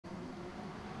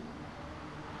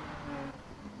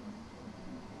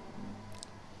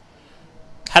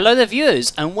Hello there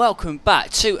viewers and welcome back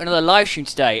to another live stream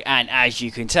today, and as you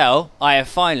can tell I have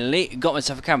finally got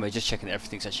myself a camera, just checking that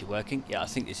everything's actually working. Yeah, I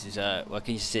think this is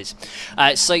working. Yes, it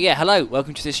is. So yeah, hello,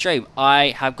 welcome to this stream.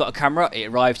 I have got a camera. It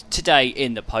arrived today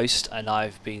in the post and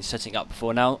I've been setting it up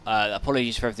before now.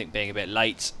 Apologies for everything being a bit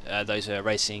late. Those who are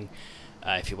racing,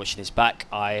 if you're watching this back,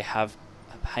 I have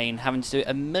a pain having to do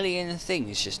a million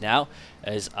things just now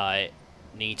as I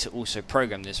need to also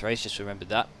program this race. Just remember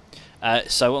that.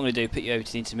 So what I'm going to do, put you over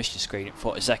to the intermission screen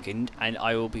for a second, and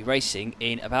I will be racing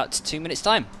in about 2 minutes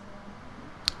time.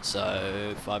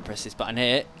 So if I press this button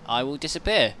here, I will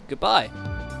disappear. Goodbye.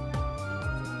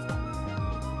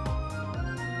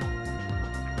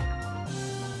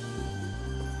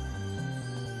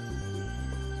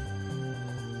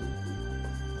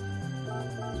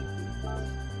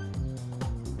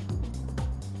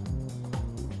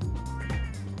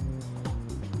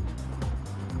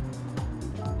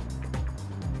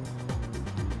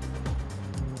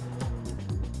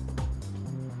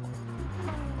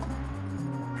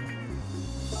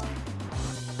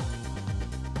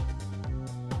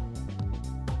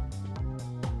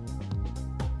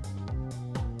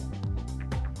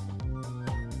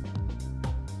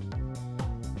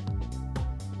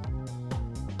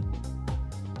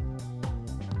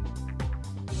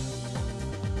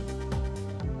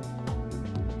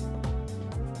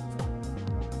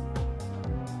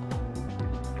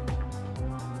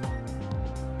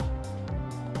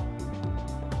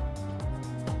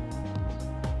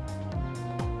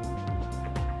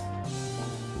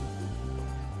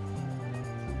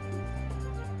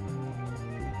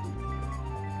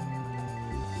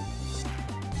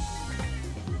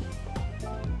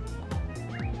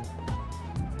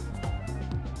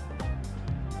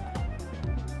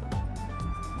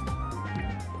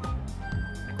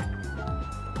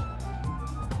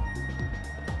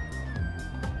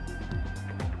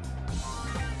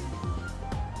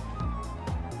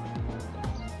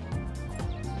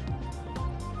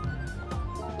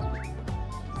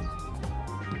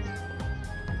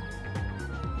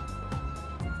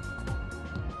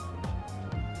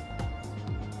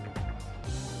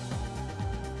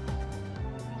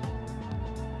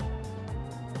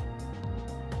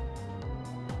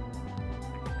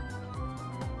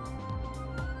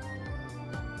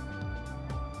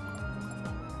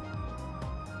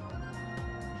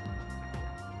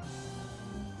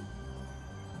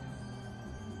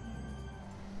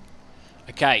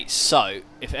 Okay, so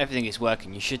if everything is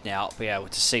working, you should now be able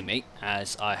to see me,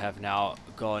 as I have now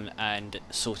gone and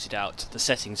sorted out the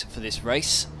settings for this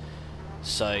race.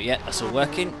 So yeah, that's all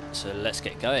working, so let's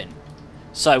get going.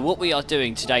 So what we are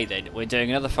doing today then, we're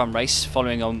doing another fun race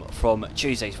following on from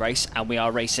Tuesday's race, and we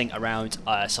are racing around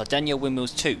Sardegna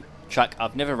Windmills II, track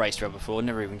I've never raced around before,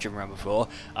 never even driven around before,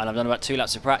 and I've done about 2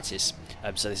 laps of practice,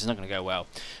 so this is not going to go well.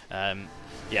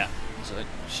 Yeah, so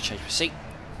just change my seat.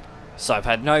 So I've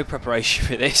had no preparation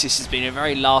for this. This has been a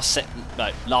very last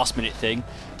minute thing.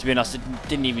 To be honest, I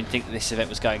didn't even think that this event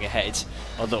was going ahead.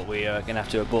 I thought we were going to have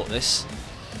to abort this,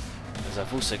 because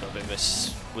I've also got a bit of a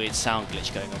weird sound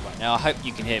glitch going on right now. I hope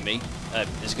you can hear me.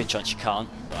 There's a good chance you can't,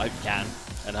 but I hope you can,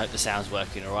 and I hope the sound's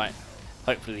working alright.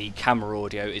 Hopefully the camera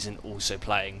audio isn't also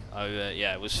playing.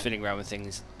 Yeah, I was fiddling around with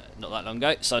things not that long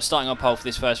ago. So starting on pole for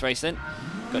this first race then.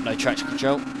 Got no traction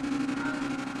control.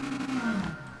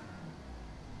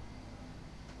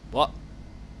 What?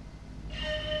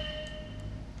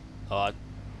 Oh,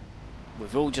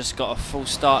 we've all just got a full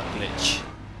start glitch.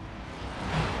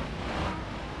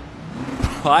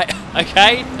 Right,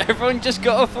 okay, everyone just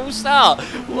got a full start.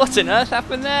 What on earth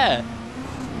happened there?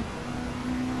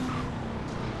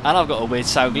 And I've got a weird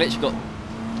sound glitch, I've got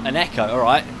an echo,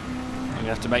 alright. I'm going to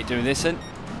have to make do with this then.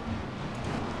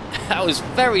 That was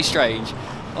very strange.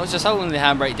 I was just holding the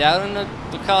handbrake down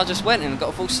and the car just went and got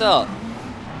a full start.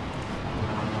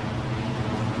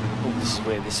 This is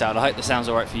weird, this sound. I hope the sound's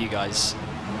alright for you guys.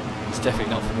 It's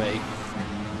definitely not for me.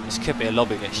 This could be a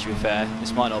lobby glitch, to be fair.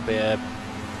 This might not be a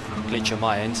glitch on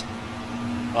my end.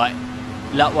 Right,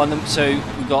 lap 1, 2,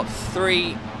 we've got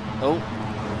 3. Oh,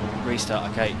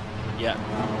 restart, okay. Yeah,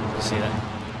 see that.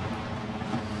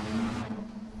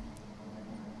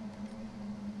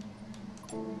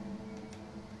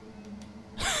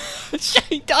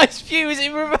 Shane Dice view is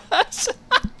in reverse.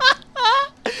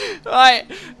 Right,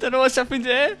 don't know what's happened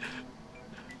here.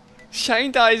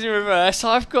 Shane dies in reverse.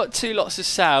 I've got 2 lots of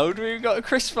sound. We've got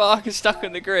Chris Parker stuck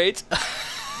on the grid.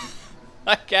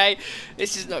 Okay,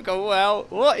 this is not going well.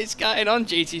 What is going on,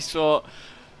 GT Sport?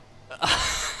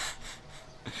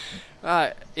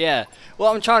 Right, yeah.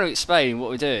 What I'm trying to explain, what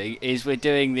we're doing, is we're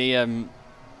doing the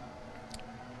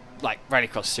like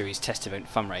Rallycross Series test event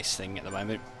fun race thing at the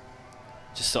moment.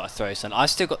 Just thought I'd throw this on. I've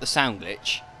still got the sound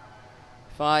glitch.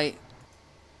 If I...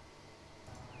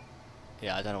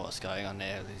 Yeah, I don't know what's going on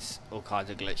there. There's all kinds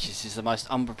of glitches. This is the most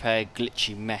unprepared,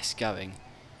 glitchy mess going.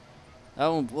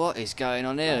 Oh, what is going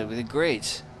on here with the grid?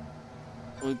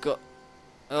 We've got...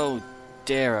 Oh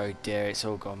dear, it's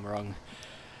all gone wrong.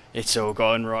 It's all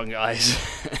gone wrong, guys.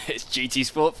 It's GT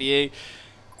Sport for you.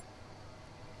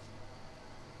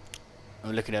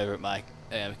 I'm looking over at my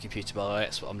computer, by the way.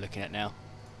 That's what I'm looking at now.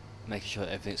 Making sure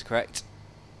that everything's correct.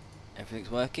 Everything's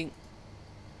working.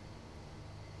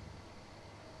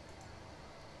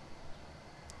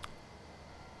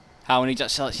 How many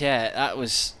Dutch starts? Yeah, that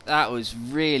was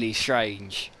really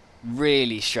strange.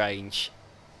 Really strange.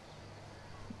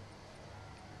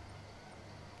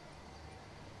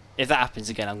 If that happens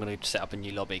again, I'm going to set up a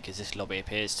new lobby because this lobby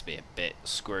appears to be a bit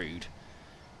screwed.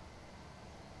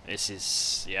 This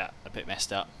is, yeah, a bit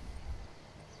messed up.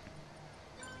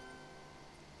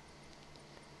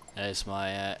 There's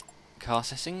my car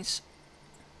settings.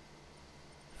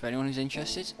 For anyone who's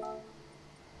interested.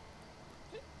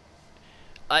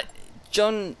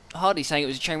 John Hardy saying it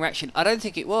was a chain reaction. I don't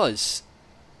think it was.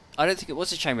 I don't think it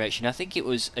was a chain reaction. I think it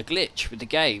was a glitch with the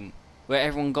game where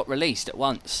everyone got released at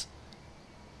once.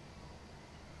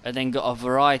 And then got a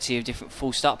variety of different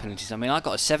full start penalties. I mean, I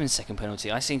got a 7-second penalty.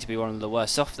 I seem to be one of the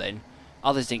worst off then.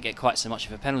 Others didn't get quite so much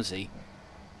of a penalty.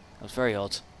 That was very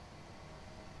odd.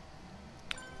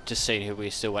 Just seeing who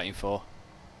we're still waiting for.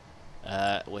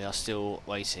 We are still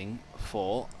waiting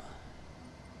for...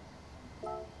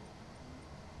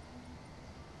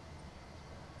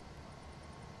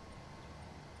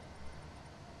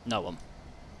 No one.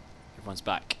 Everyone's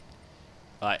back.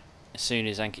 Right, as soon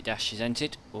as Ankit Dash is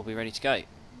entered, we'll be ready to go.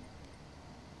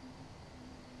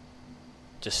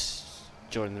 Just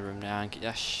joining the room now, Ankit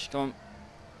Dash. Come on.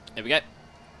 Here we go.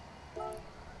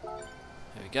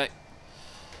 There we go.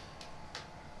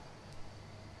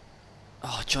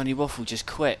 Oh, Johnny Waffle just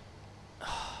quit.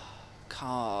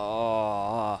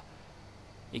 Oh,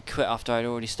 he quit after I'd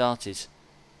already started.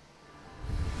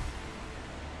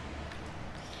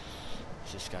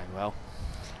 It's just going well.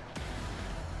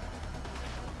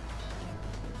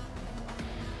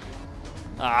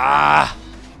 Ah!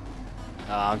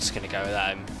 Oh, I'm just going to go with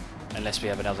that, unless we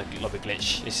have another lobby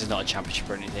glitch. This is not a championship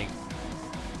or anything.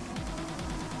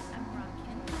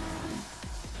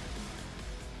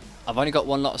 I've only got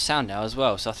one lot of sound now as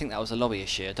well, so I think that was a lobby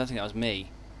issue. I don't think that was me.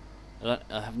 I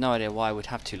have no idea why I would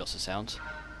have 2 lots of sound.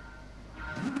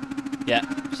 Yeah,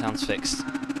 sound's fixed.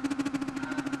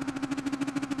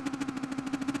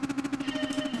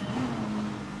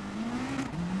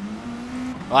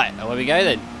 Right, away we go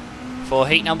then. For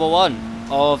heat number 1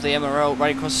 of the MRL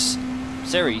Rallycross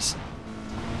Series.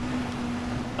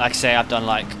 Like I say, I've done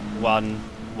like one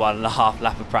and a half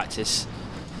lap of practice.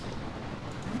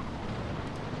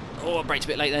 Oh, I braked a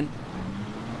bit late then.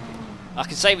 I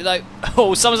can save it though.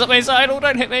 Oh, someone's up my inside. Oh,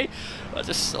 don't hit me. I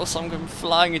just saw someone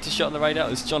flying into shot on the radar.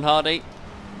 It was John Hardy.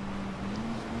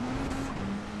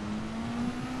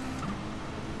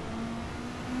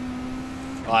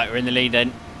 Right, we're in the lead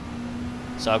then.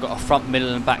 So I've got a front, middle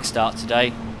and back start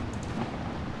today.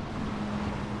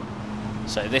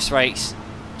 So this race,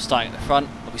 starting at the front,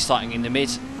 I'll be starting in the mid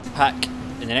pack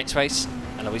in the next race,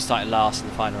 and I'll be starting last in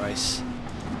the final race.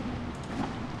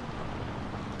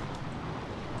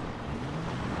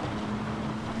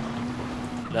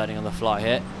 Learning on the fly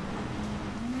here.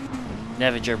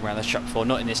 Never driven around this track before,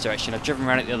 not in this direction. I've driven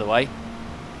around it the other way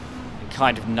and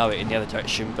kind of know it in the other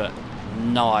direction, but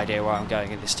no idea where I'm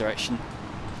going in this direction.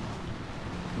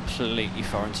 Completely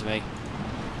foreign to me.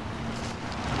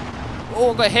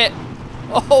 Oh, I got hit.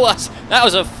 Oh, that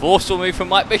was a forceful move from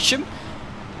Mike Bisham.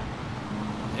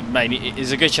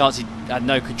 There's a good chance he had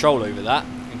no control over that,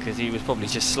 because he was probably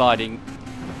just sliding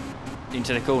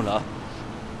into the corner.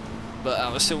 But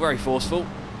that was still very forceful.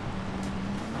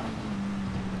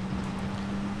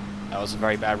 That was a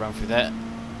very bad run through there.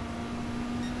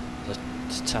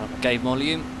 Let's turn up the gauge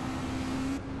volume.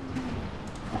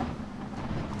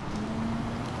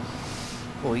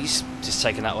 Oh, he's just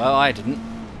taken that well. I didn't.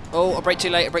 Oh, I braked too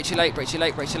late. I braked too late. Braked too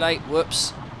late. Braked too late.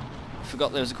 Whoops.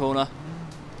 Forgot there was a corner.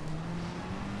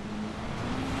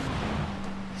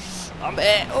 I'm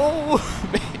here. Oh.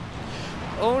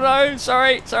 Oh no.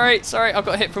 Sorry. Sorry. Sorry. I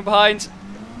got hit from behind.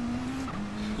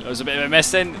 It was a bit of a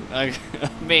mess then.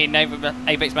 Me and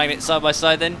Apex Magnet side by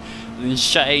side then. And then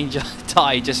Shane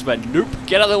Ty just went, nope.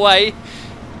 Get out of the way.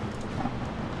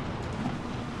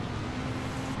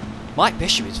 Mike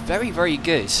Bishop is very, very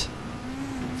good.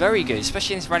 Very good,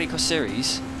 especially in this Rallycross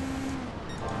Series.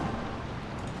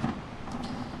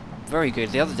 Very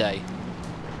good the other day.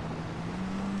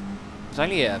 It's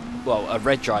only a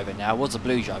red driver now. Was a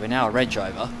blue driver, now a red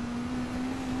driver.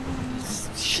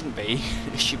 It shouldn't be.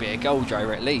 It should be a gold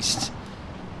driver at least.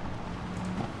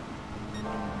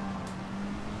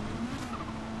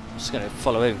 I'm just going to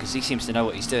follow him because he seems to know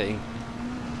what he's doing.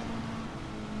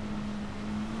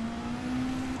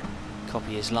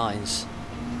 Copy his lines.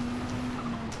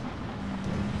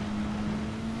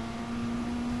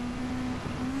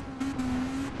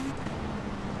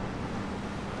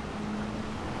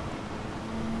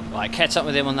 Right, kept up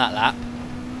with him on that lap.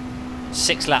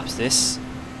 6 laps this.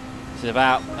 It's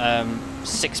about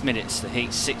 6 minutes the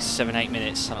heat, 6, 7, 8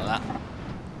 minutes, something like that.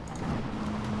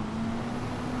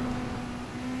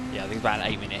 Yeah, I think it's about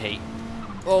an 8-minute heat.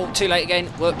 Oh, too late again.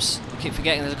 Whoops. I keep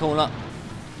forgetting there's a corner.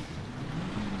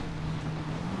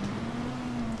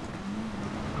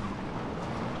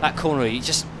 That corner, it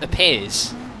just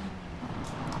appears.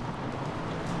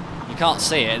 You can't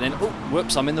see it, and then, oh,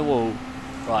 whoops, I'm in the wall.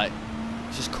 Right.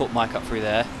 Just caught Mike up through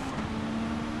there.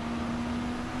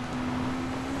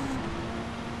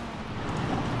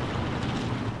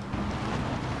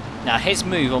 Now his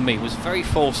move on me was very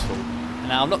forceful.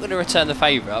 Now I'm not going to return the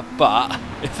favour, but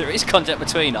if there is contact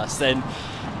between us, then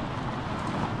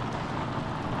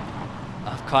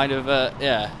I've kind of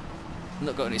yeah,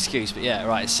 not got an excuse. But yeah,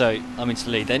 right. So I'm into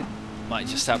the lead then. Might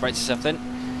just outbrake yourself then.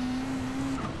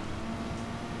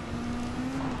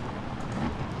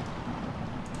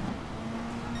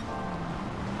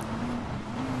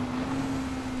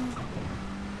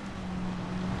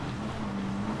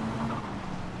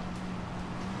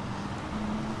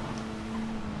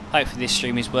 Hopefully this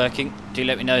stream is working. Do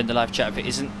let me know in the live chat if it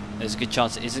isn't. There's a good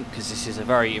chance it isn't because this is a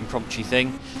very impromptu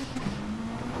thing.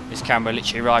 This camera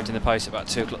literally arrived in the post at about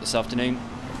 2 o'clock this afternoon.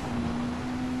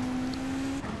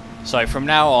 So from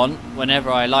now on,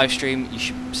 whenever I live stream, you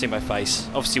should see my face.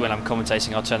 Obviously when I'm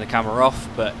commentating I'll turn the camera off,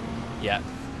 but yeah.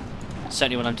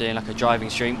 Certainly when I'm doing like a driving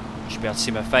stream, you should be able to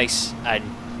see my face, and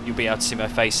you'll be able to see my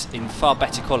face in far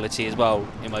better quality as well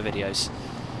in my videos.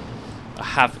 I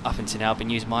have up until now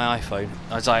been using my iPhone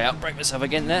as I outbrake myself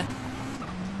again there,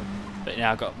 but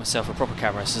now I've got myself a proper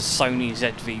camera. It's a Sony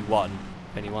ZV-1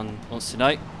 if anyone wants to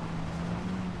know.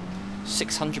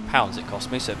 £600 it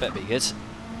cost me, so it better be good.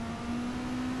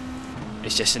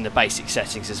 It's just in the basic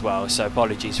settings as well, so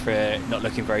apologies for it not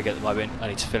looking very good at the moment. I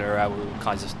need to fiddle around with all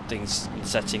kinds of things in the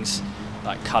settings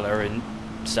like colour and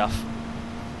stuff.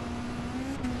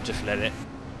 Just left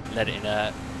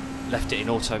it in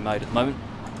auto mode at the moment.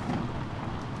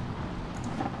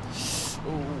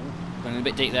 Going a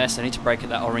bit deep there, so I need to brake at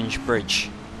that orange bridge.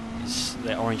 It's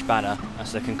the orange banner.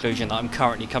 That's the conclusion that I'm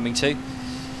currently coming to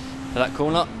for that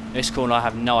corner. This corner I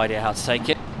have no idea how to take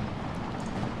it.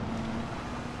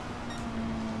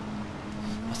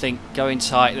 I think going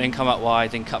tight, then come out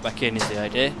wide, then cut back in is the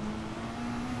idea.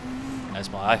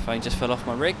 As my iPhone just fell off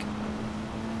my rig.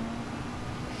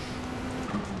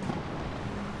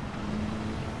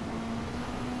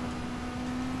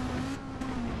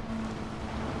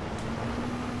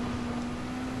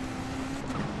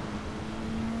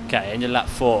 Okay, end of lap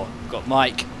 4. Got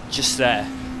Mike just there.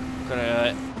 Got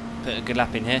to put a good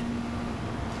lap in here.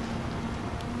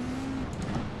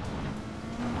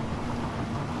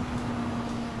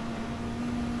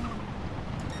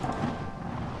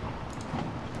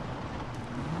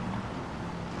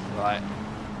 Right.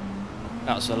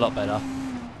 That was a lot better.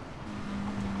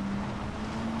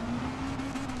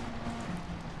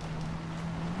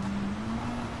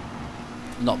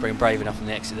 Not being brave enough on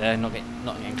the exit there, not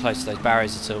getting close to those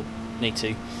barriers at all. Need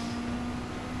to.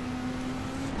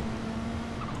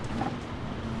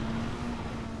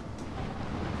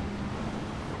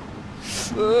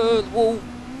 Whoa.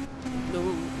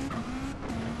 No.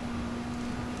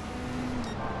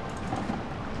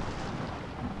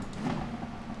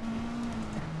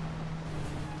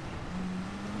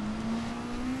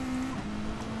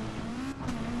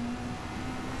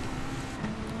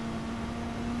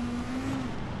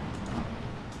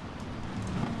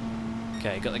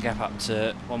 Okay, got the gap up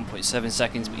to 1.7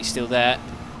 seconds, but he's still there.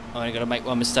 I'm only going to make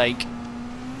one mistake.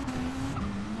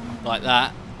 Like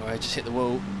that, where I just hit the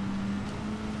wall.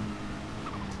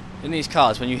 In these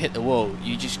cars, when you hit the wall,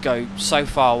 you just go so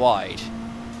far wide.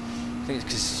 I think it's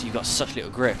because you've got such little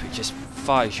grip, it just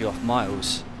fires you off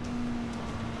miles.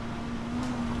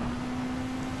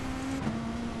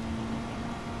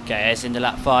 Okay, it's into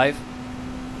lap 5.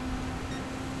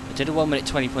 I did a 1 minute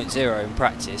 20.0 in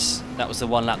practice. That was the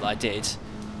one lap that I did,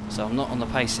 so I'm not on the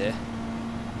pace here.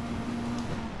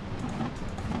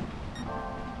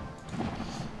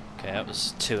 Okay, that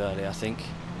was too early, I think.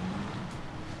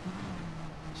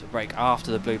 So brake after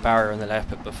the blue barrier on the left,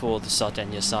 but before the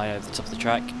Sardegna sign over the top of the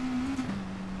track.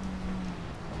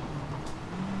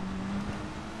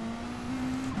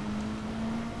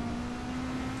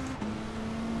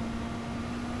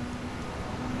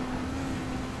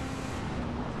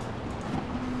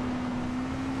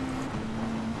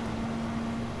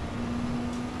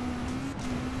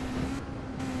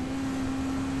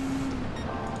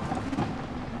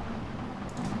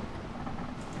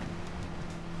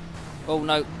 Oh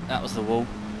no, that was the wall.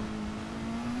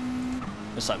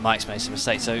 Looks like Mike's made some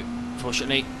mistakes, so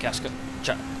fortunately,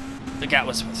 the gap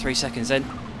was 3 seconds then.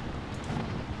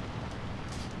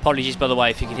 Apologies, by the way,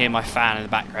 if you can hear my fan in the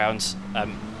background.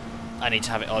 I need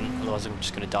to have it on, otherwise I'm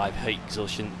just going to die of heat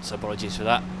exhaustion, so apologies for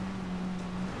that.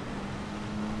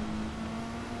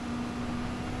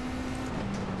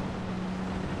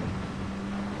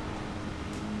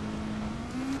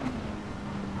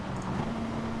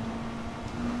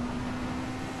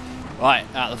 Right,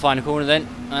 out the final corner then,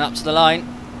 and up to the line.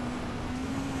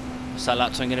 What's that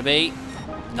lap time going to be?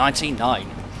 19.9.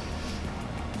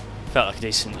 Felt like a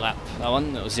decent lap, that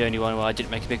one. That was the only one where I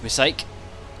didn't make a big mistake.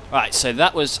 Right, so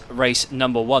that was race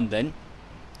number 1 then.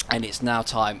 And it's now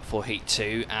time for heat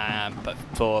 2. But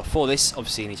for this,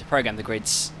 obviously you need to program the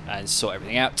grids and sort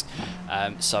everything out.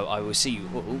 So I will see you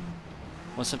all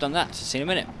once I've done that. So see you in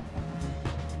a minute.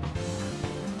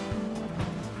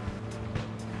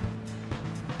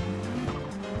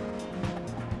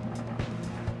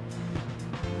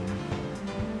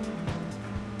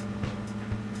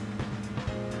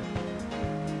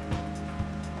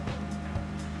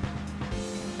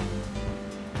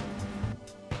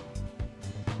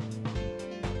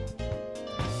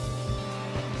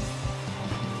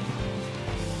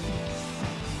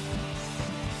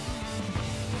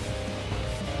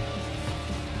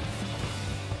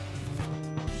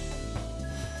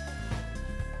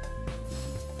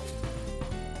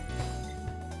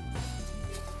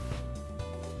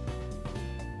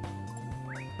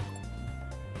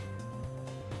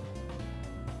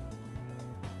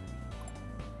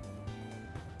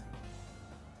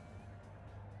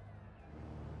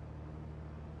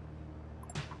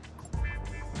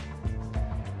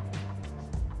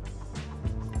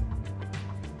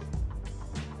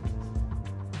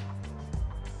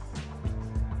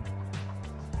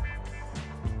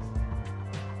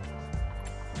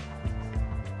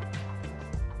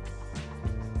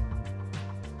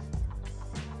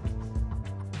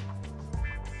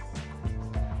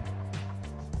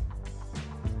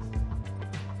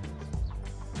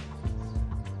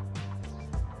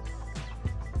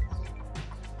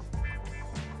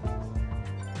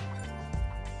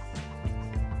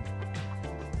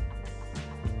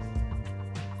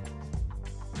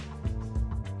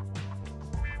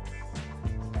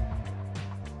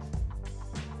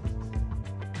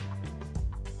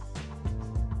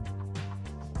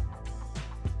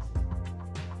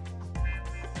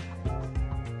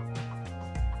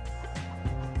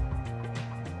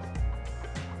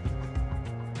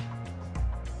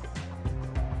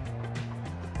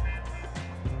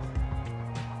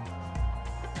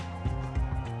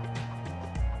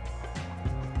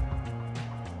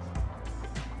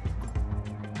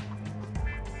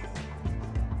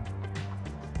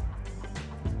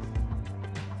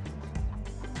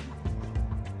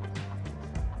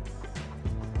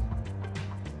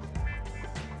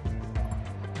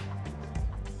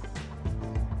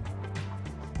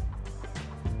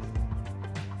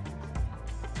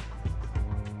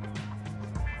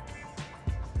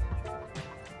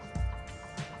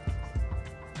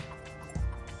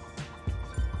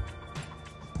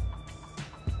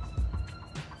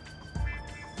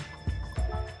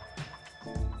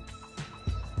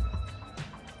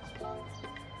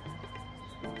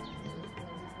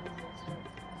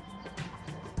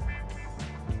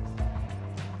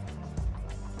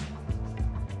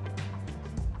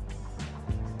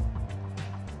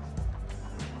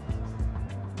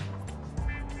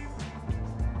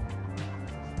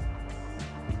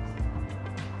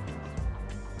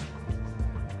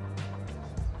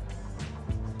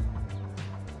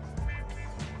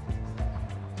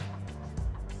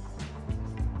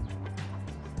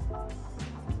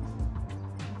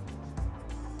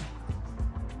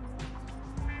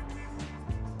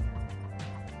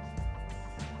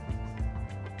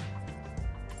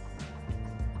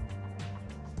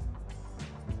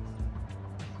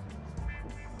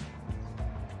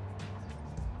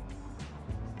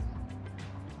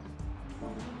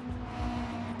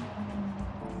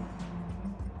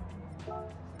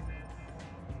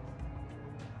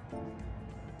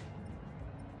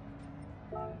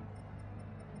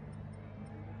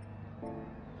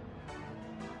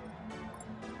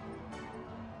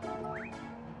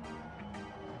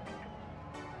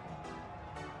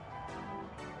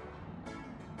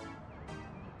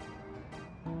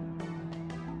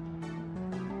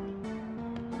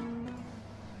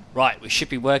 Right, we should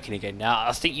be working again now.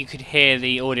 I think you could hear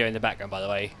the audio in the background, by the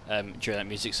way, during that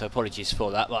music, so apologies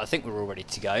for that, but I think we're all ready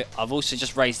to go. I've also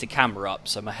just raised the camera up,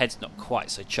 so my head's not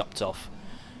quite so chopped off,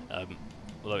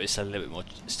 although it's a little bit more,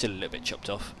 still a little bit chopped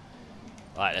off.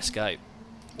 Right, let's go.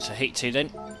 So heat 2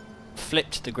 then.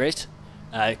 Flipped the grid.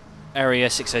 Area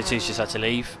 602's just had to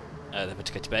leave. They went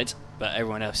to go to bed, but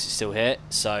everyone else is still here.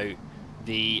 So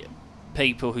the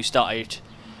people who started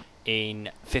in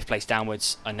 5th place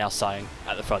downwards are now starting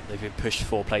at the front. They've been pushed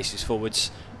 4 places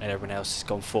forwards, and everyone else has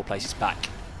gone 4 places back.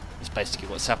 That's basically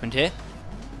what's happened here.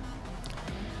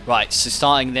 Right, so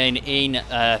starting then in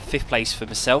 5th place for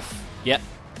myself. Yep.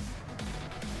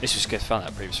 This was good fun,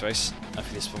 that previous race.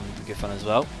 Hopefully this one will be good fun as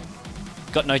well.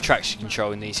 Got no traction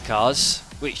control in these cars,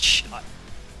 which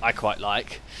I quite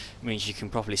like. It means you can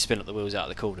properly spin up the wheels out of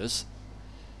the corners.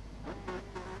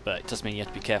 But it does mean you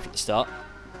have to be careful at the start.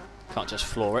 Can't just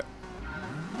floor it.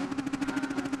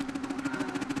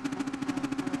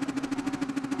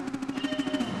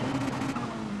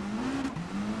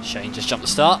 Shane just jumped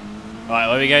the start. Right,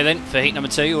 there we go then for heat number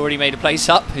 2. Already made a place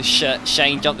up.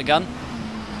 Shane jumped the gun.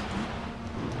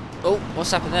 Oh,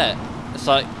 what's happened there? It's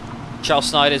like Charles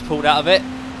Snyder's pulled out of it.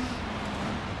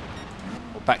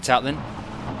 Or backed out then.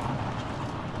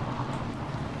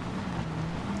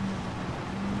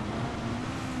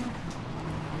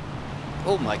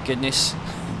 Oh my goodness.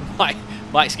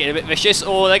 Mike's getting a bit vicious.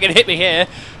 Oh, they're going to hit me here.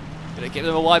 Gonna give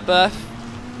them a wide berth.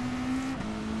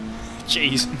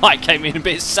 Jeez, Mike came in a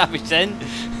bit savage then.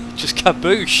 Just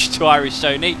kaboosh to Irish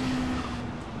Tony.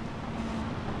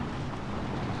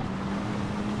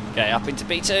 Okay, up into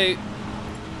B2.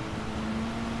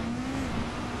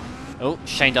 Oh,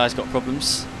 Shane Dyer's got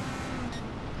problems.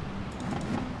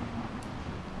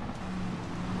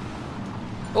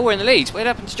 Oh, we're in the lead. What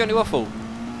happened to Johnny Waffle?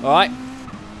 Alright.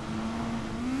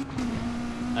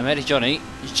 I'm ahead of Johnny.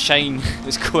 Shane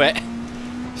was quit.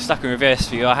 Stuck in reverse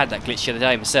view. I had that glitch the other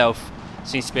day myself.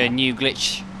 Seems to be a new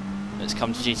glitch that's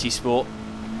come to GT Sport.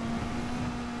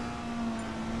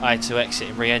 I had to exit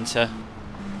and re-enter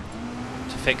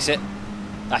to fix it.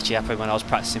 Actually happened when I was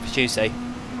practicing for Tuesday.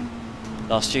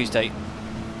 Last Tuesday.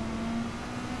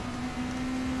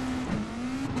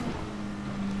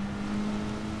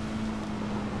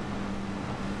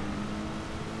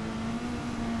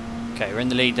 Okay, we're in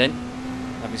the lead then,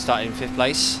 having started in 5th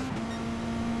place.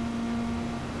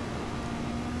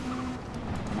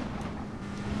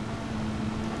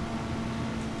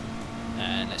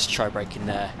 And let's try braking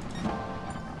there.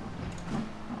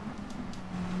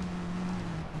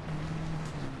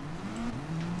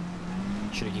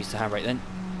 Should have used the handbrake then.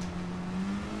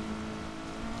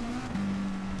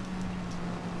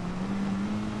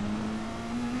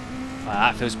 Right,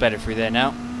 that feels better through there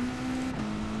now.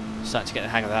 Starting to get the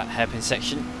hang of that hairpin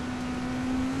section.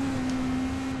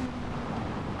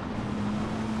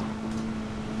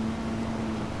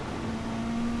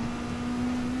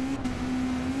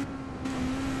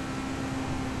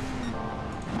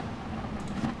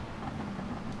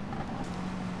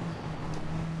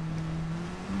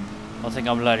 One thing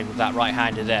I'm learning with that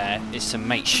right-hander there is to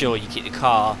make sure you keep the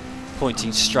car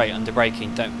pointing straight under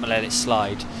braking. Don't let it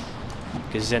slide,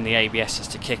 because then the ABS has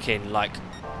to kick in like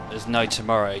there's no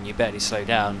tomorrow and you barely slow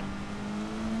down.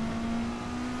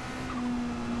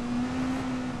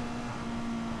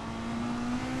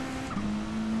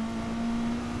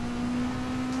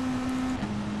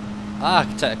 Ah, I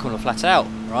can take the corner flat out.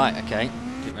 Right, okay.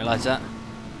 Didn't realise that.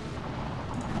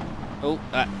 Oh,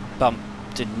 that bump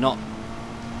did not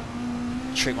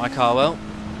treat my car well.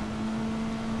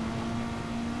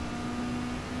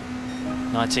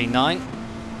 19.9.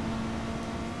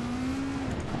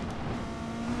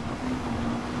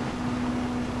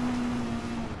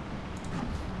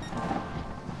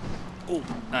 Oh,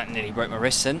 that nearly broke my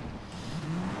wrist then.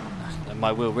 And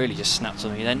my wheel really just snapped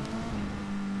on me then.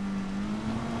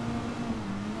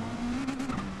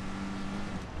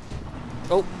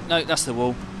 Oh, no, that's the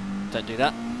wall. Don't do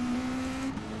that.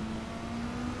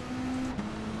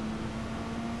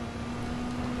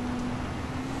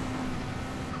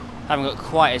 Haven't got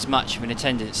quite as much of an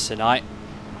attendance tonight.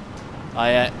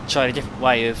 I tried a different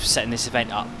way of setting this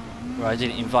event up, where I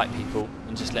didn't invite people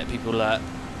and just let people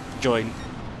join.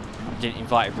 Didn't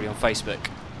invite everybody on Facebook.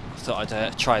 Thought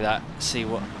I'd try that, see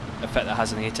what effect that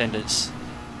has on the attendance.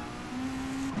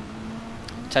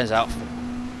 Turns out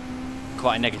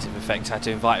quite a negative effect. I had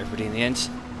to invite everybody in the end.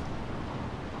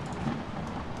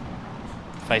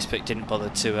 Facebook didn't bother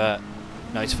to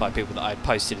notify people that I had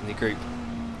posted in the group.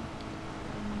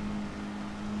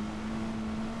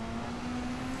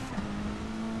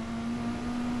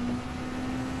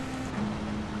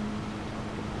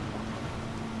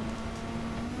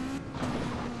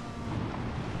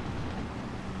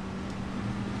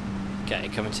 Okay,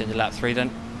 coming to the lap 3 then.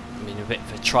 I'm in a bit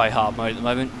of a try-hard mode at the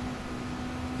moment.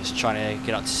 Just trying to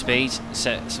get up to speed,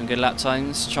 set some good lap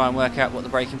times, try and work out what the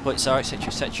braking points are, etc,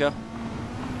 etc.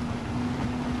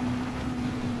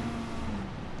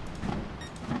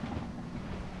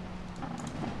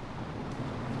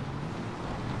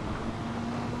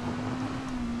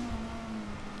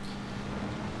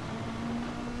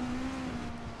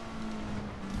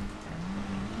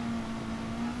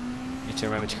 to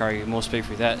remember to carry more speed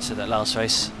through that, so that last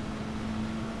race.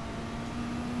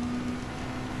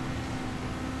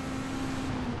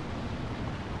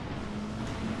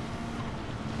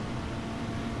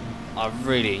 I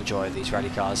really enjoy these rally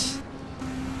cars.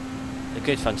 They're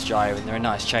good fun to drive and they're a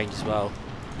nice change as well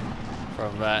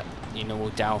from your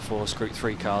normal downforce Group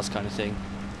 3 cars kind of thing.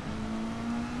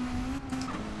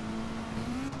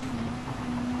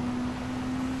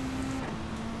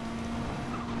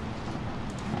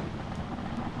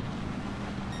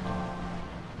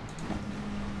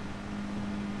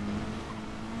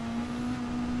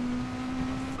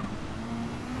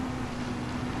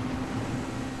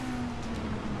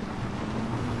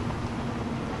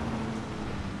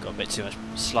 Got a bit too much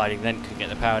sliding then, couldn't get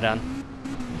the power down.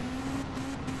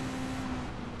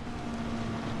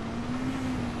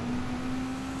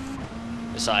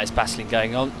 Besides battling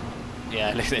going on.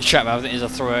 Yeah, look at the trap. I think there's a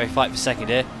throwaway fight for second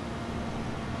here.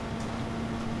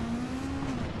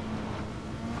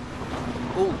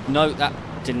 Oh no, that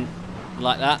didn't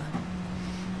like that.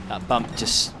 That bump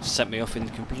just sent me off in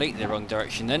completely the wrong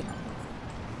direction then.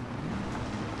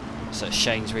 So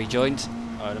Shane's rejoined.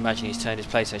 I would imagine he's turned his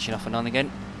PlayStation off and on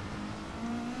again.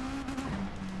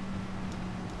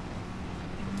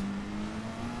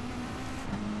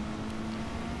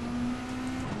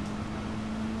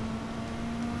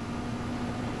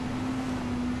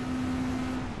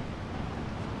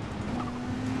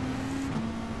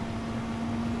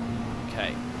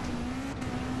 Okay.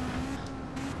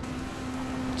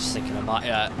 Just thinking I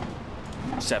might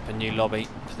set up a new lobby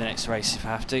for the next race if I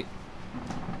have to.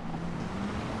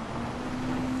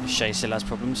 Shane still has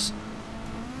problems.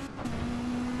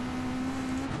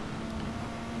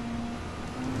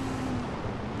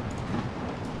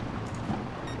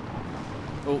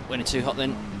 Oh, went in too hot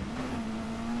then.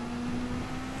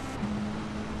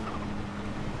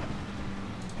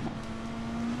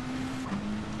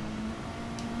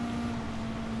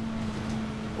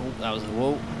 Oh, that was the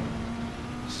wall.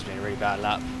 This has been a really bad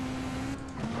lap.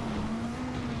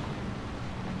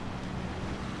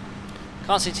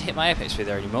 Can't seem to hit my apex through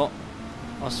there anymore.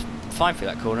 I was fine through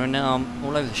that corner and now I'm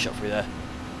all over the shop through there.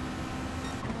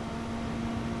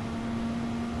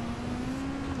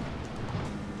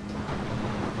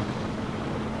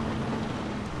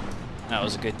 That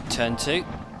was a good turn too.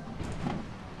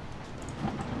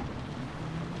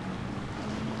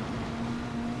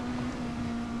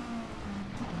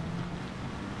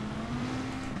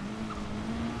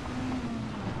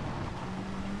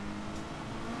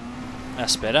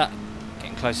 That's better.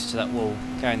 Getting closer to that wall,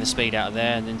 carrying the speed out of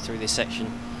there and then through this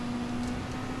section.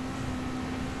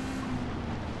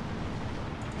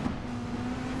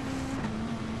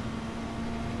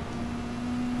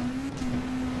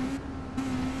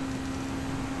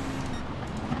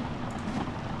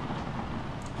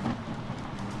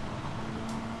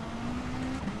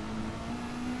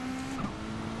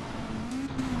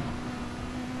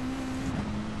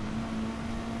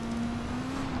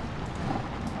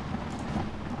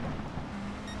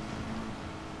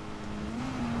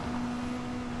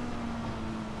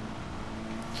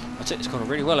 I took this corner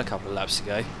really well a couple of laps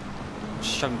ago. I'm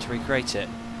struggling to recreate it.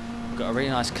 I've got a really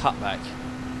nice cutback.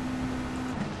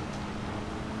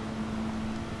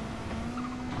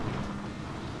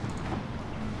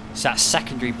 So that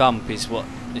secondary bump is what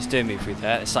is doing me through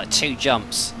there. It's like 2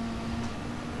 jumps.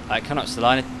 Alright, coming up to the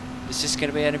line. Is this going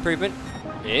to be an improvement?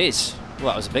 It is. Well,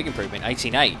 that was a big improvement.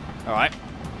 18.8. Alright.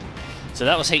 So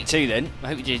that was Heat 2 then. I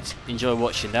hope you did enjoy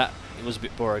watching that. It was a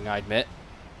bit boring, I admit.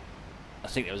 I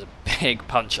think there was a big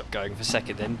punch-up going for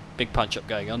second then. Big punch-up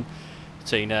going on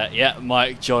between, yeah,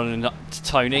 Mike, John and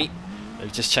Tony.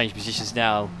 They've just changed positions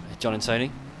now, John and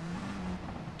Tony.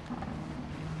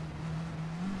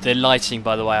 The lighting,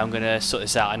 by the way, I'm going to sort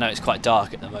this out. I know it's quite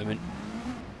dark at the moment.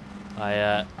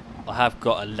 I have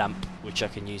got a lamp which I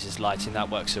can use as lighting. That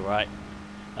works alright.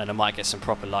 And I might get some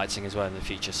proper lighting as well in the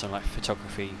future. Some like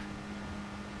photography,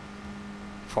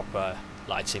 proper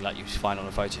lighting like you find on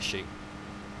a photo shoot.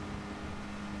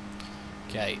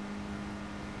 Okay,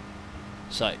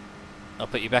 so I'll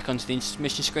put you back onto the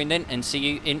intermission screen then and see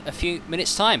you in a few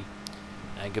minutes time,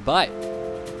 and goodbye.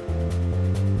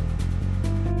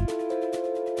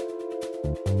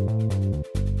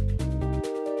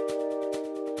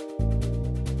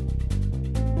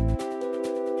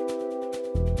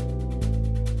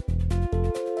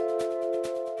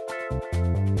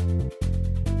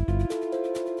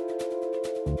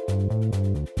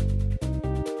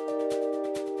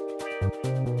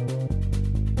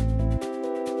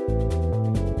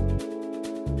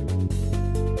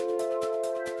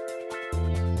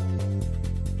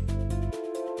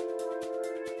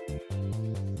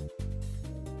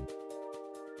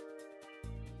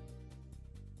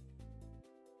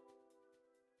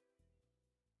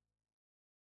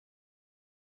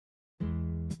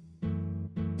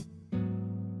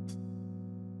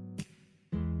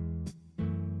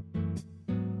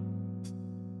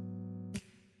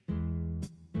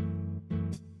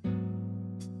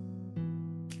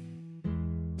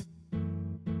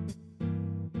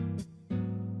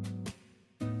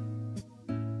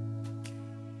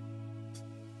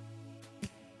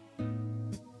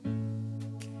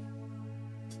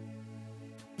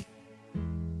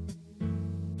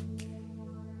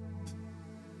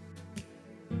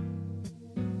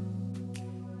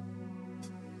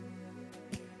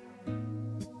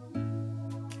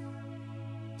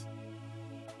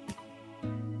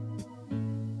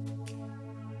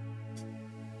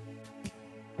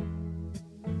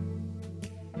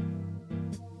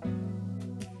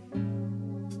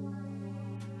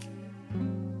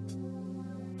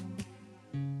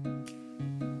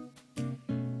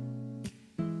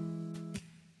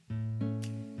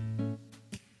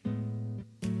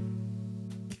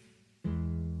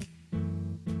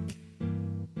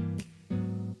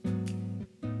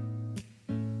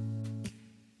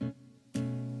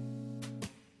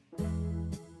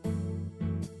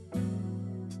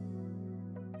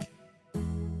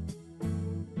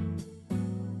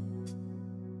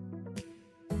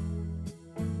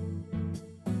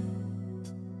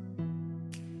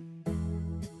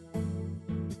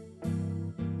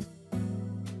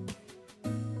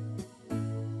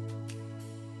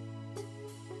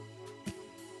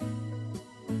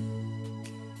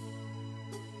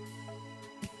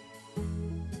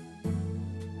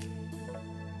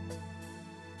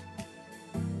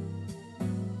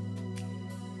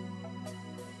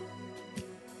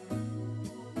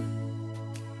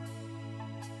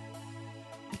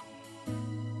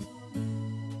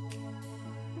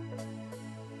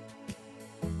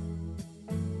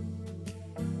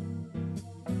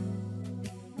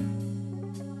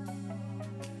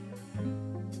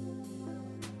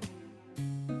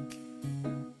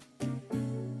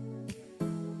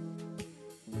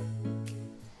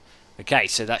 Okay,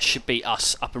 so that should be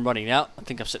us up and running now. I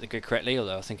think I've set the grid correctly,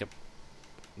 although I think I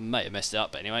may have messed it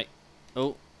up, but anyway.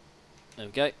 Oh, there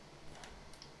we go.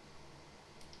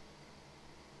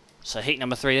 So heat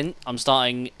number 3 then. I'm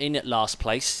starting in at last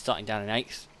place, starting down in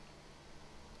 8th.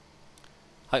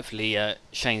 Hopefully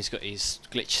Shane's got his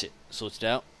glitch sorted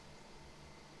out.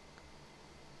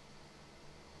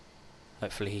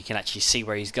 Hopefully he can actually see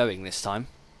where he's going this time.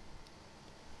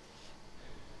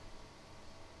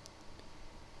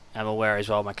 I'm aware as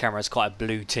well my camera has quite a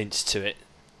blue tint to it.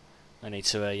 I need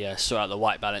to sort out the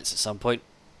white balance at some point.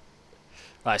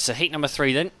 Right, so heat number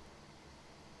 3 then.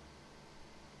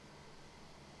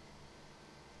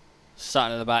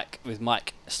 Starting at the back with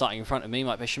Mike starting in front of me,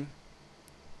 Mike Bisham.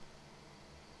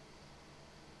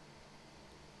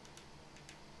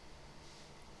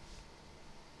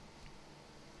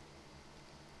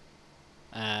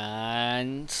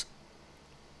 And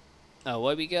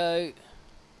away we go.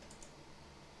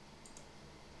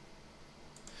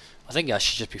 I think I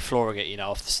should just be flooring it, you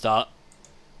know, off the start.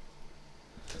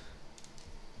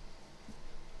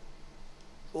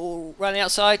 Oh, round the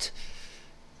outside.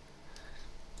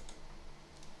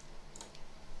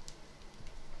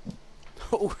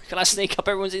 Oh, can I sneak up?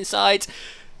 Everyone's inside.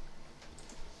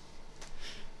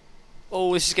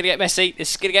 Oh, this is going to get messy.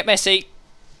 This is going to get messy.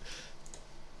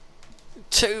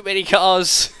 Too many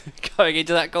cars going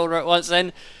into that corner at once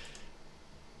then.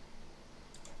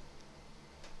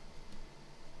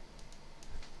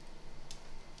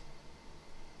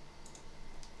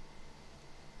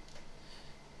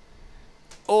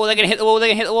 Oh, they're going to hit the wall. They're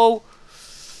going to hit the wall.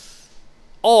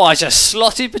 Oh, I just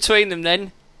slotted between them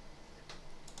then.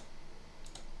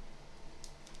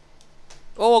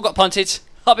 Oh, I got punted.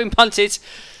 I've been punted.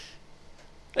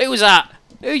 Who was that?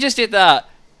 Who just did that?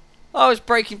 I was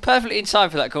braking perfectly in time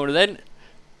for that corner then.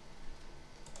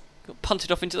 Got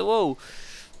punted off into the wall.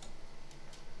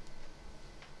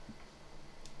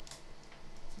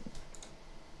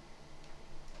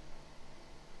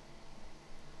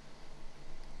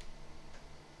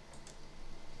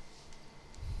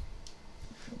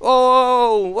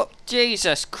 Oh, what?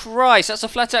 Jesus Christ, that's a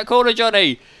flat out corner,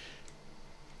 Johnny.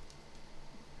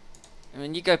 I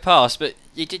mean, you go past, but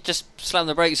you did just slam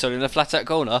the brakes on in a flat out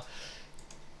corner.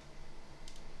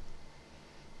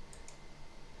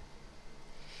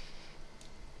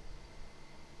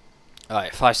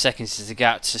 Alright, 5 seconds is the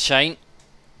gap to Shane.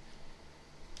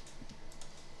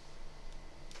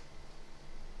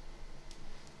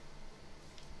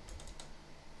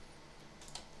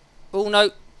 Oh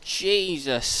no,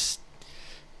 Jesus.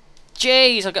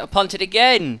 Jeez, I got punted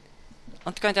again.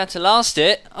 I'm going down to last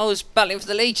it. I was battling for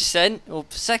the lead just then, or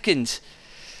second.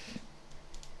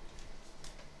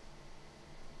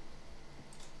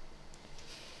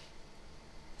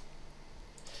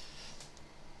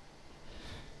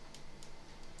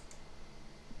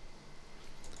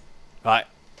 Right.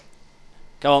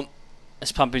 Go on.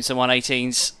 Let's pump in some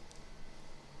 118s.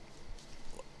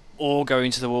 Or go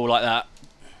into the wall like that.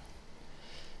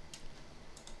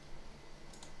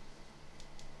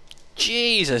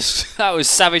 Jesus, that was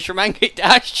savage from Angit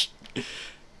Dash.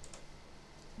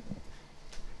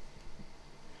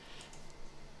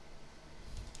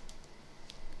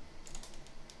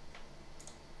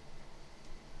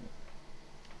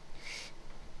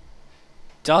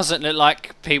 Doesn't look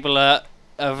like people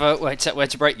have worked out where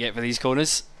to brake yet for these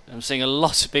corners. I'm seeing a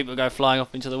lot of people go flying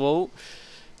off into the wall.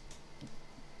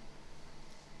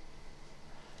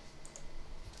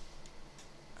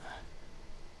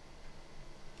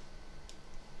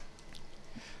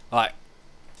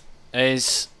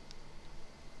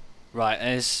 Right,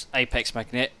 there's Apex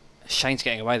making it. Shane's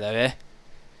getting away though here.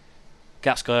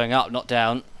 Gap's going up, not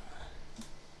down.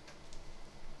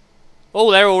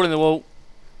 Oh, they're all in the wall.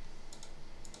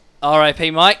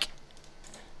 R.I.P. Mike.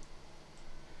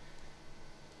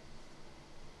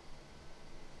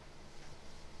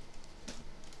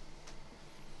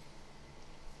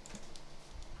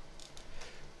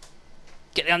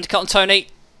 Get the undercut on Tony.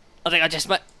 I think I just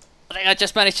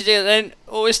managed to do it then.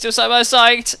 Oh, it's still side by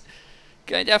side.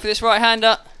 Going down for this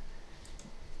right-hander.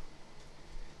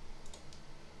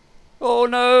 Oh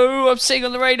no, I'm sitting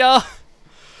on the radar.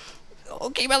 Oh,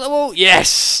 keep out the wall.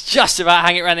 Yes, just about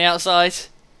hang it around the outside.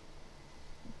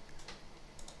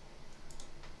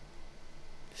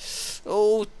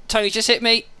 Oh, Tony just hit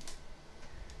me.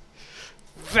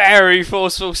 Very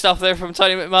forceful stuff there from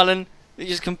Tony McMullen. He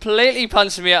just completely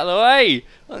punched me out of the way.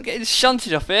 I'm getting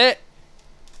shunted off it.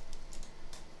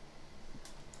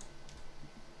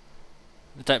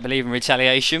 I don't believe in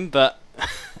retaliation, but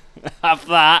have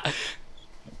that.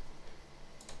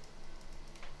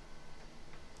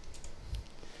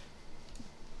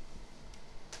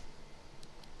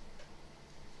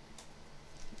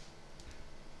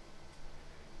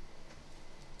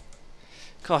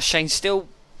 Gosh, Shane's still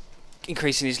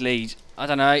increasing his lead. I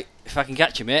don't know if I can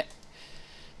catch him yet.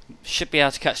 Should be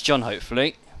able to catch John,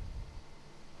 hopefully.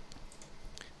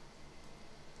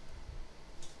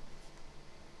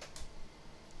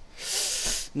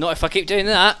 Not if I keep doing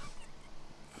that.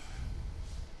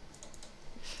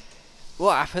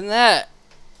 What happened there?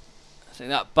 I think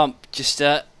that bump just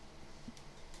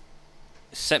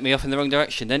set me off in the wrong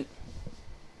direction then.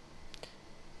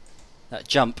 That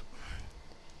jump.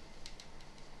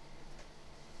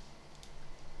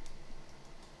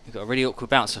 You've got a really awkward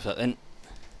bounce off that then.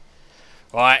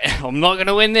 Right, I'm not going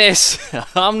to win this.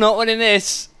 I'm not winning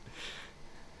this.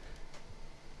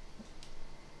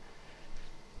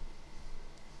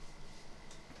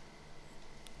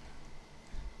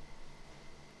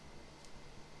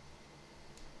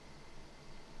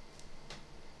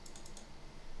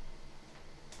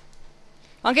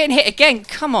 I'm getting hit again.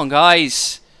 Come on,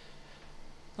 guys.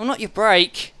 I'm not your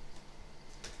break.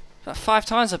 About 5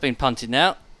 times I've been punted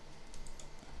now.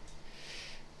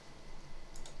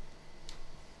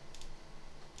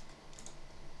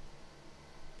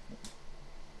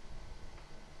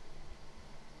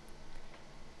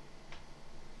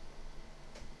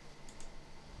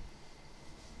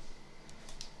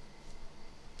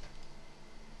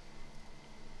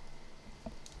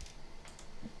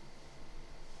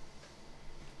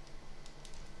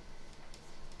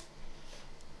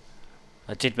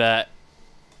 I did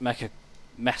make a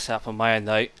mess up on my own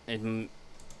though in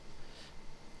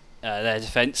their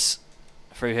defence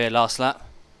through here last lap.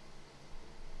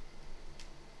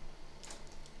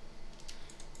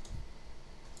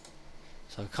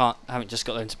 So I haven't just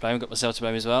got them to blame, I've got myself to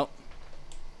blame as well.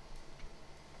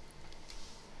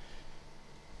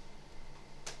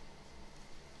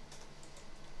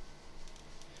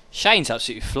 Shane's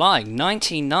absolutely flying,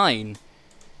 99.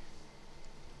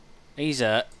 He's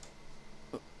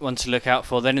one to look out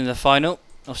for then in the final.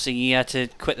 Obviously he had to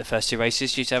quit the first 2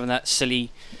 races due to having that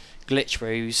silly glitch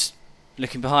where he was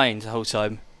looking behind the whole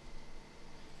time.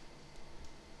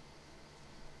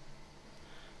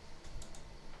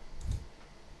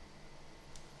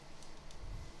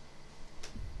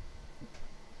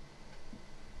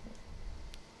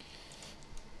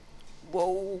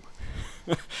 Whoa.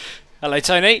 Hello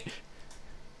Tony.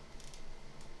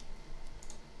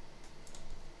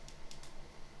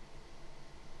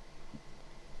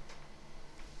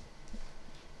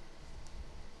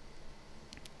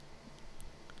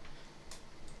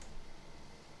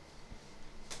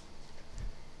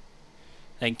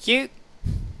 Thank you.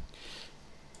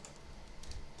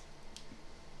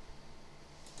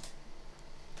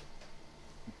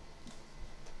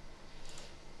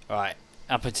 Right,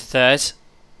 up into 3rd.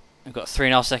 I've got a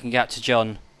 3.5 second gap to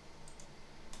John.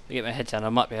 If I get my head down, I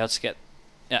might be able to get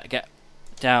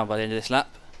down by the end of this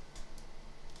lap.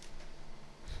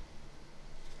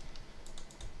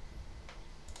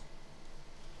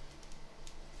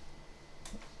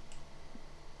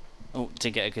 Oh,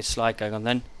 did get a good slide going on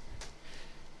then.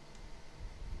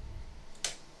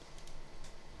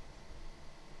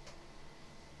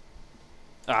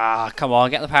 Ah, come on,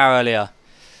 get the power earlier.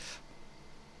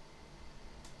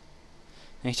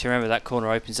 Need to remember that corner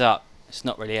opens up. It's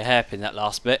not really a hairpin, that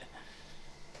last bit.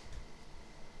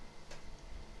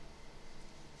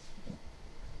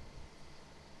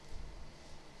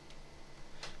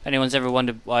 If anyone's ever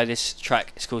wondered why this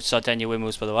track is called Sardegna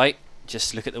Windmills, by the way,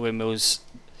 just look at the windmills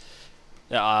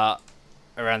that are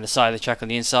around the side of the track on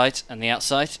the inside and the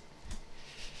outside.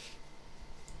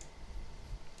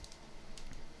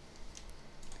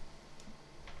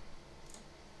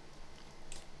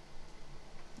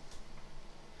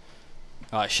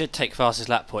 Right, should take fastest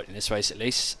lap point in this race at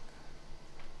least.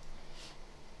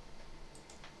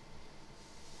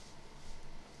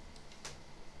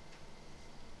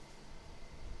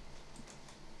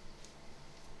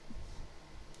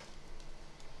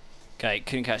 Okay,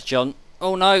 couldn't catch John.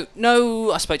 Oh no,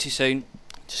 no, I spoke too soon.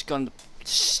 Just gone the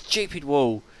stupid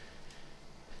wall.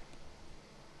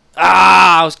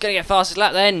 Ah, I was going to get fastest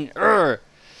lap then. Urgh.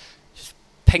 Just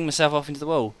pinged myself off into the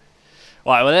wall.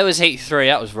 Right, well there was heat 3,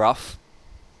 that was rough.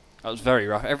 That was very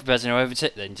rough. Every person who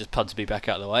overtook then just punted me back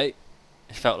out of the way.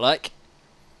 It felt like.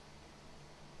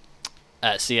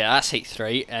 So yeah, that's heat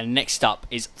 3, and next up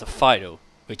is the final,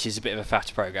 which is a bit of a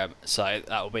fatter program. So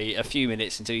that will be a few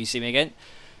minutes until you see me again.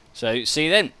 So see you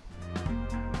then.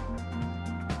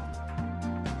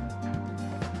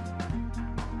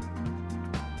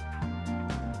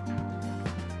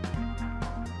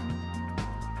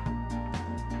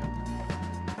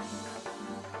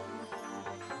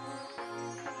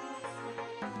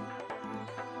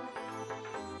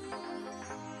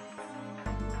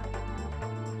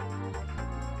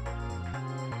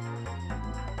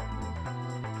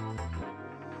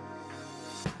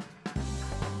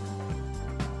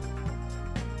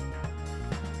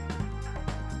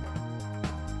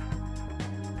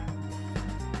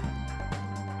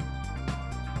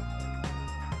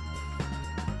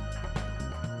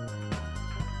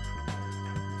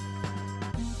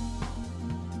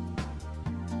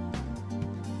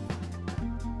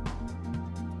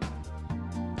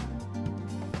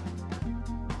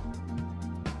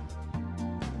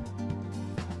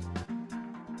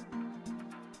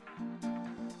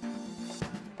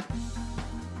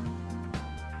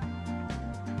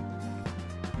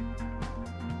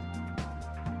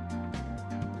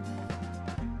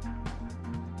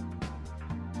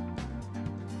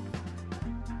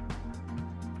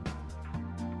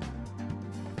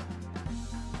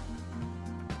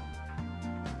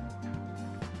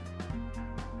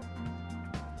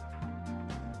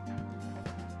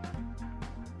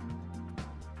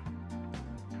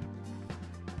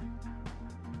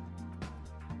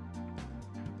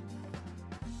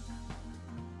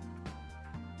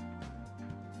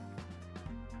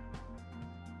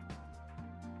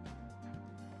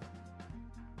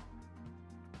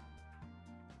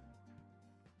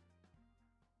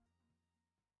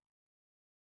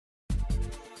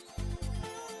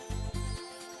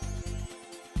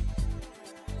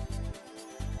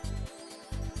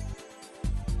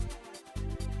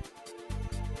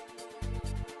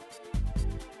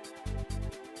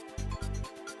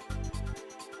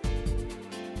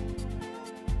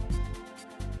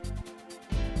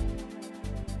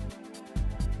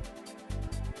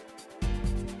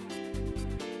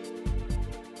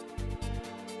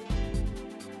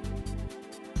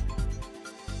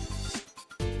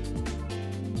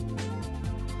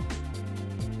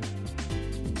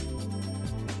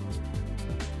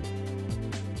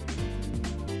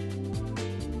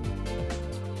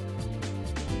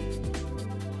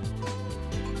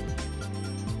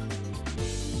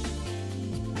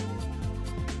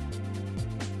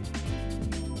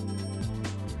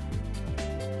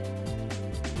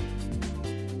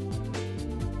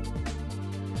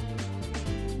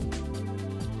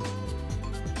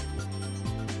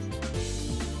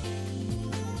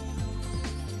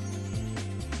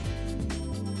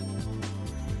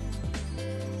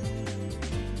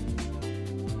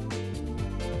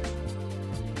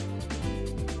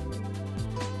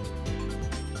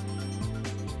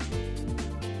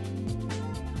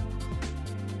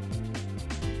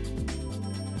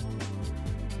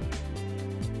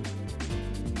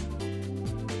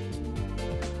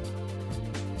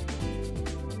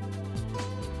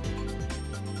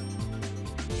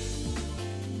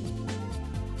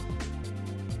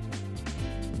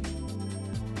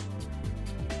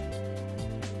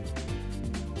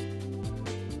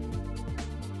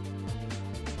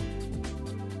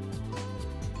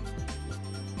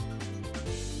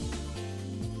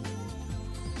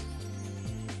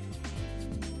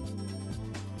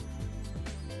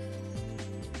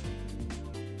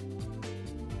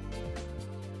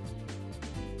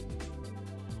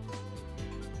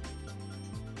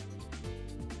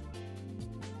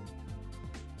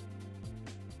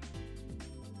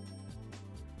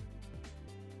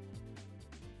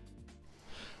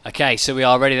 Okay, so we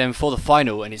are ready then for the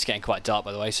final, and it's getting quite dark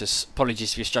by the way, so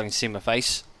apologies if you're struggling to see my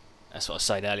face. That's what I was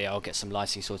saying earlier, I'll get some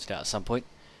lighting sorted out at some point.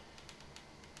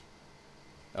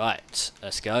 Right,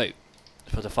 let's go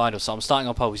for the final. So I'm starting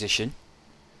on pole position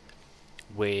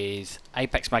with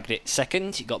Apex Magnet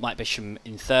second, you've got Mike Bisham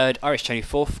in third, Irish Tony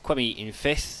fourth, Kwemi in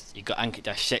fifth, you've got Ankit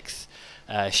Dash sixth,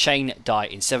 Shane Dye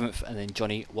in seventh, and then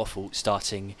Johnny Waffle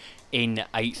starting in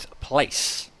 8th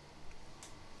place.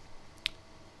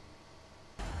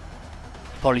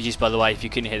 Apologies by the way if you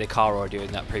couldn't hear the car audio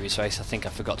in that previous race, I think I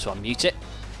forgot to unmute it.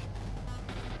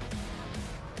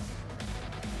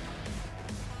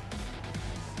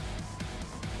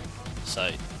 So,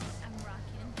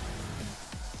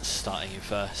 starting in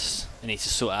first, I need to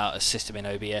sort out a system in